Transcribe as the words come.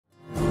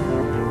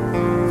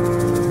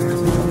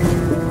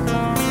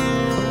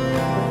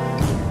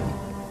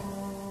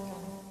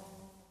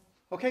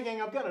Okay,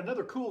 gang, I've got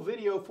another cool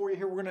video for you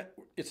here.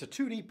 It's a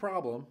 2D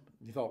problem.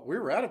 You thought we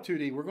were out of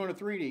 2D, we're going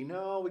to 3D.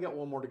 No, we got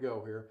one more to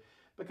go here.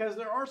 Because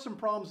there are some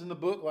problems in the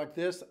book like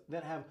this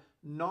that have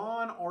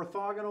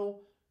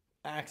non-orthogonal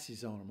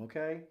axes on them,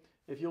 okay?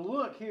 If you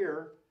look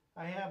here,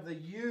 I have the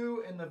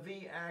U and the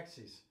V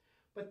axes,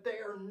 but they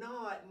are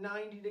not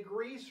 90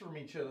 degrees from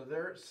each other.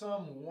 They're at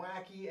some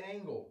wacky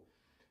angle.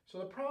 So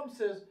the problem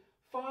says,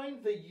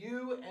 find the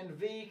U and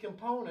V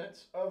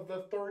components of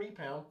the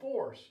 30-pound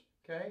force,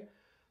 okay?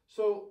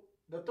 So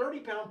the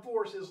 30-pound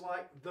force is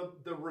like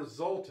the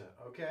resultant,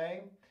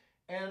 okay?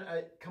 And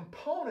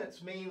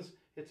components means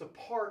it's a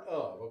part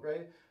of,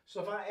 okay?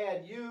 So if I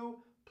add U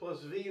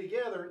plus V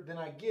together, then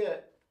I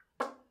get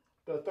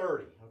the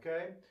 30,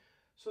 okay?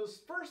 So the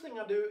first thing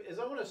I do is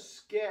I want to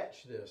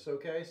sketch this,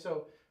 okay?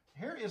 So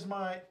here is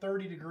my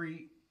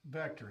 30-degree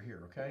vector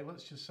here, okay?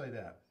 Let's just say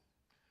that.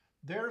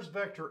 There's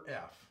vector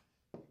F.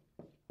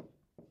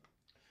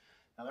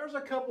 Now there's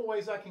a couple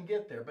ways I can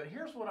get there, but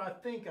here's what I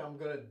think I'm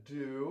going to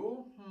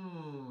do.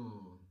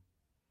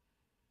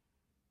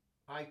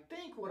 I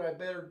think what I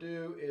better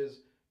do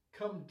is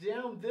come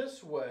down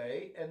this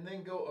way and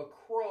then go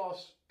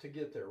across to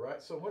get there,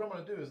 right? So what I'm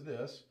going to do is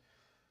this.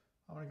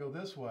 I'm going to go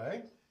this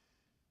way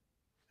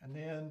and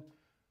then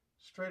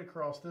straight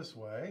across this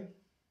way.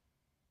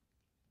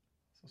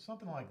 So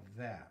something like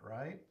that,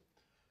 right?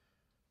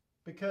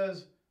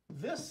 Because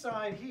this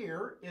side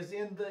here is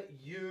in the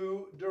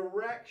U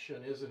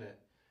direction, isn't it?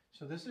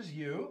 So this is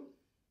U.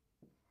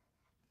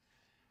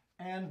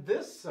 And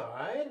this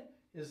side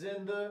is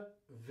in the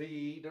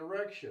V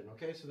direction.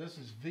 Okay, so this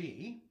is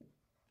V.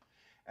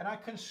 And I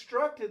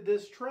constructed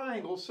this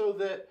triangle so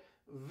that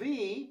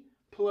V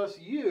plus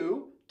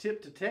U,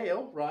 tip to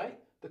tail, right?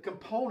 The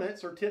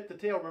components are tip to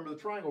tail, remember the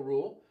triangle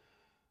rule,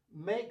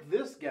 make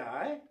this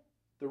guy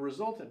the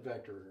resultant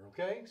vector,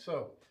 okay?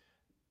 So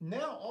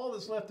now all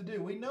that's left to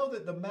do, we know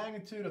that the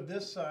magnitude of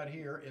this side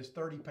here is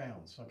 30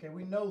 pounds, okay?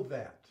 We know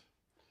that,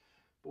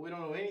 but we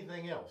don't know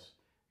anything else.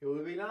 It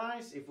would be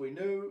nice if we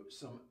knew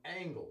some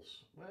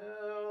angles.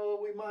 Well,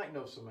 we might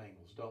know some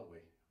angles, don't we?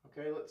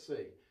 Okay, let's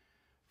see.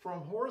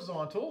 From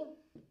horizontal,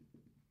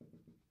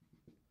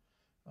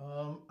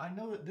 I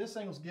know that this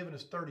angle is given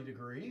as 30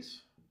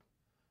 degrees,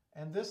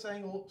 and this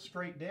angle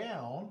straight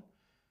down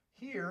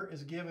here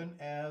is given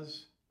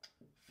as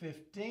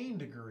 15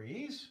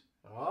 degrees.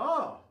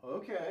 Ah,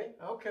 okay,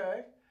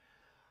 okay.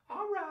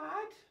 All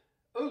right.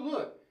 Oh,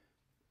 look,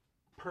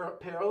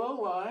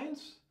 parallel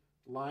lines,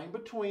 line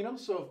between them.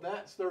 So if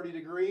that's 30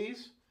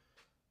 degrees,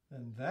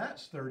 then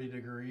that's 30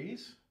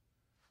 degrees.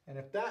 And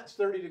if that's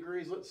 30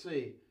 degrees, let's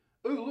see.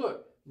 Oh,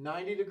 look,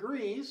 90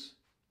 degrees.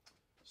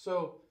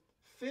 So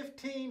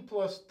 15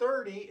 plus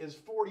 30 is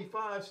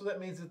 45. So that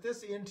means that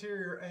this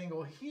interior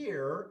angle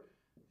here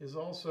is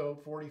also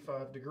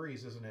 45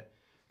 degrees, isn't it?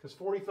 Because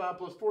 45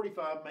 plus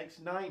 45 makes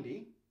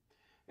 90.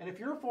 And if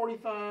you're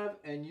 45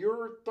 and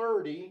you're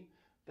 30,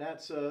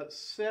 that's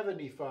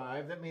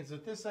 75. That means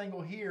that this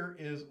angle here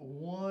is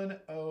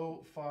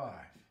 105.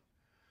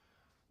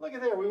 Look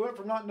at there. We went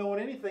from not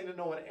knowing anything to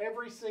knowing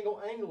every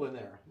single angle in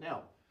there.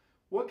 Now,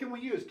 what can we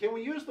use? Can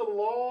we use the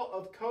law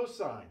of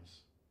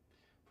cosines?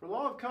 For the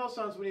law of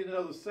cosines, we need to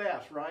know the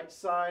SAS, right?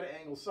 Side,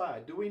 angle,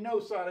 side. Do we know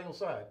side, angle,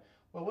 side?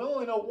 Well, we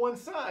only know one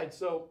side,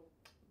 so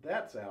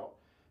that's out.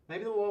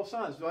 Maybe the law of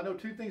sines. Do I know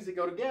two things that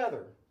go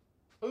together?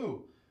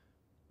 Ooh,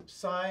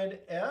 side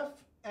F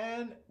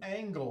and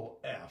angle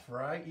F,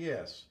 right?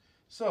 Yes.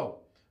 So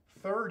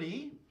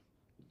 30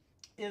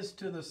 is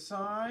to the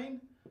sine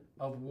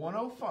of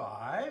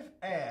 105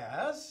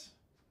 as,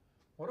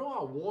 what do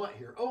I want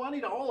here? Oh, I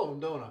need all of them,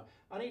 don't I?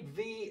 I need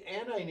V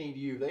and I need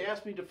U. They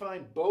asked me to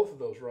find both of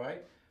those,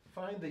 right?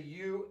 Find the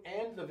U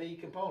and the V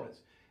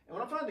components. And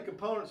when I find the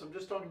components, I'm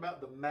just talking about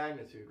the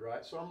magnitude,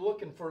 right? So I'm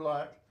looking for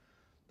like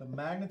the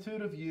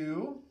magnitude of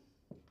U,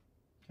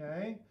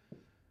 okay?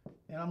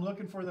 And I'm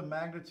looking for the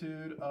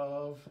magnitude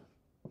of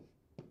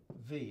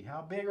V.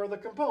 How big are the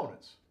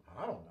components?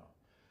 I don't know.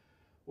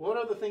 What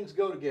other things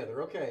go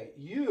together? Okay,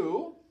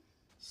 U,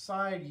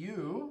 side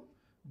U,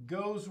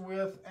 goes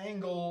with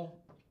angle,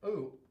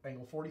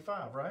 angle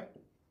 45, right?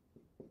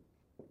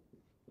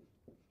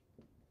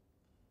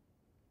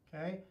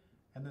 Okay,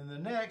 and then the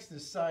next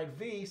is side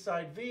V.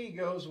 Side V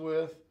goes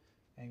with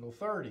angle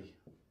 30.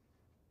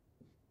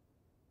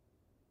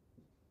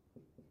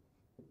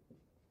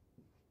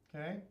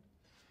 Okay,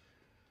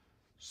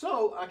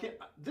 so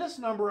this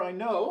number I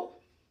know,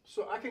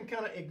 so I can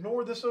kind of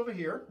ignore this over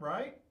here,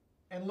 right?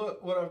 And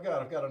look what I've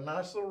got. I've got a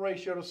nice little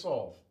ratio to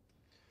solve.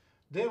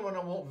 Then when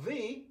I want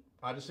V,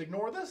 I just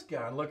ignore this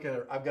guy and look at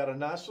it. I've got a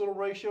nice little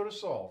ratio to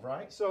solve,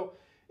 right? So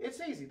it's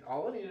easy.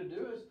 All I need to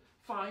do is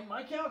find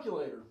my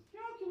calculator.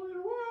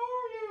 Calculator, where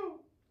are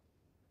you?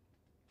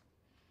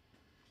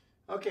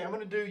 Okay, I'm going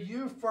to do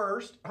U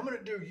first. How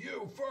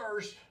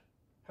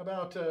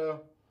about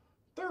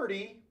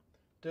 30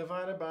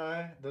 divided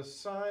by the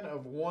sine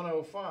of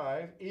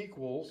 105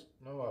 equals,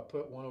 no, I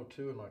put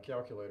 102 in my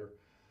calculator.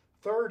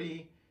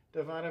 30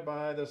 divided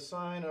by the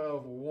sine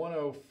of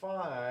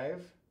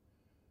 105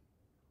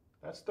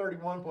 That's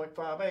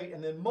 31.58.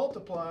 And then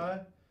multiply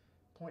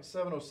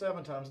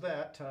 0.707 times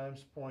that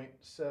times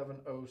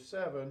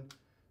 0.707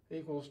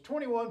 equals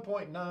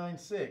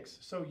 21.96.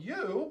 So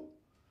U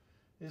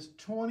is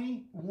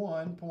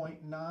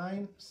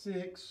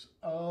 21.96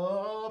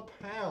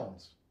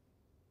 pounds.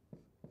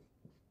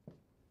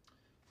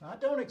 Now, I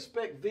don't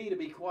expect V to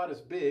be quite as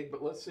big,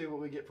 but let's see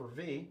what we get for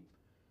V.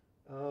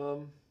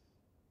 Well,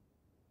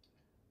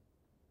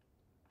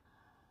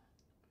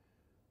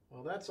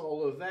 that's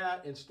all of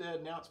that.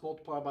 Instead, now it's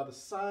multiplied by the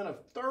sine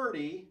of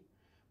 30,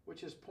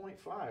 which is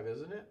 0.5,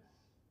 isn't it?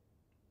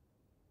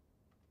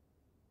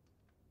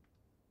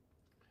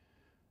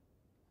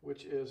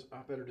 Which is, I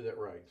better do that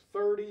right,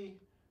 30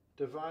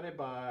 divided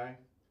by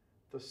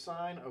the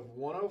sine of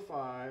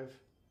 105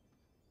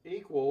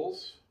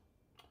 equals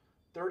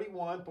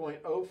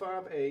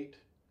 31.058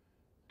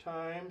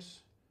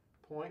 times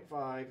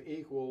 0.5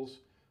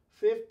 equals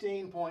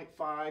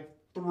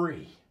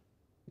 15.53.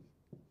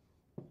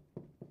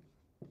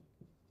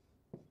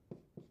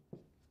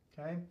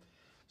 Okay,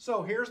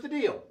 so here's the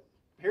deal.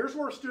 Here's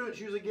where students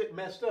usually get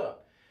messed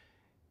up.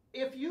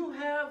 If you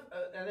have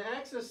an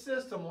axis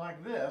system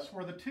like this,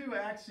 where the two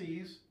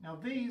axes, now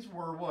these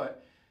were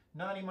what?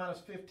 90 minus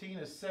 15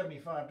 is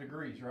 75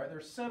 degrees, right?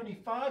 They're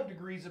 75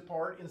 degrees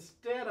apart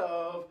instead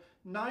of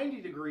 90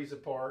 degrees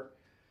apart.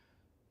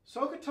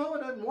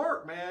 SOHCAHTOA doesn't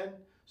work, man.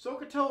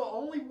 SOHCAHTOA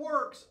only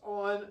works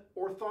on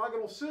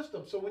orthogonal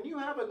systems. So when you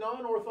have a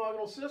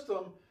non-orthogonal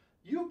system,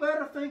 you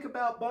better think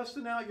about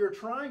busting out your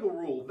triangle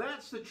rule.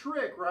 That's the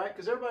trick, right?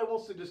 Because everybody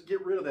wants to just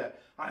get rid of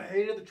that. I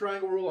hated the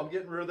triangle rule. I'm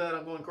getting rid of that.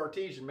 I'm going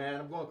Cartesian, man.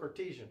 I'm going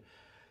Cartesian.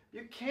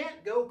 You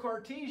can't go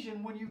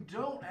Cartesian when you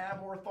don't have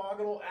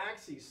orthogonal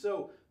axes.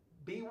 So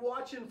be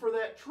watching for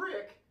that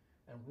trick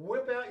and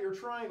whip out your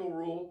triangle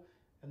rule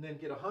and then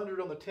get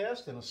 100 on the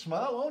test and a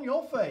smile on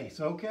your face,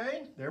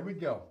 okay? There we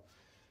go.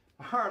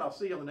 All right, I'll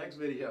see you on the next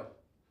video.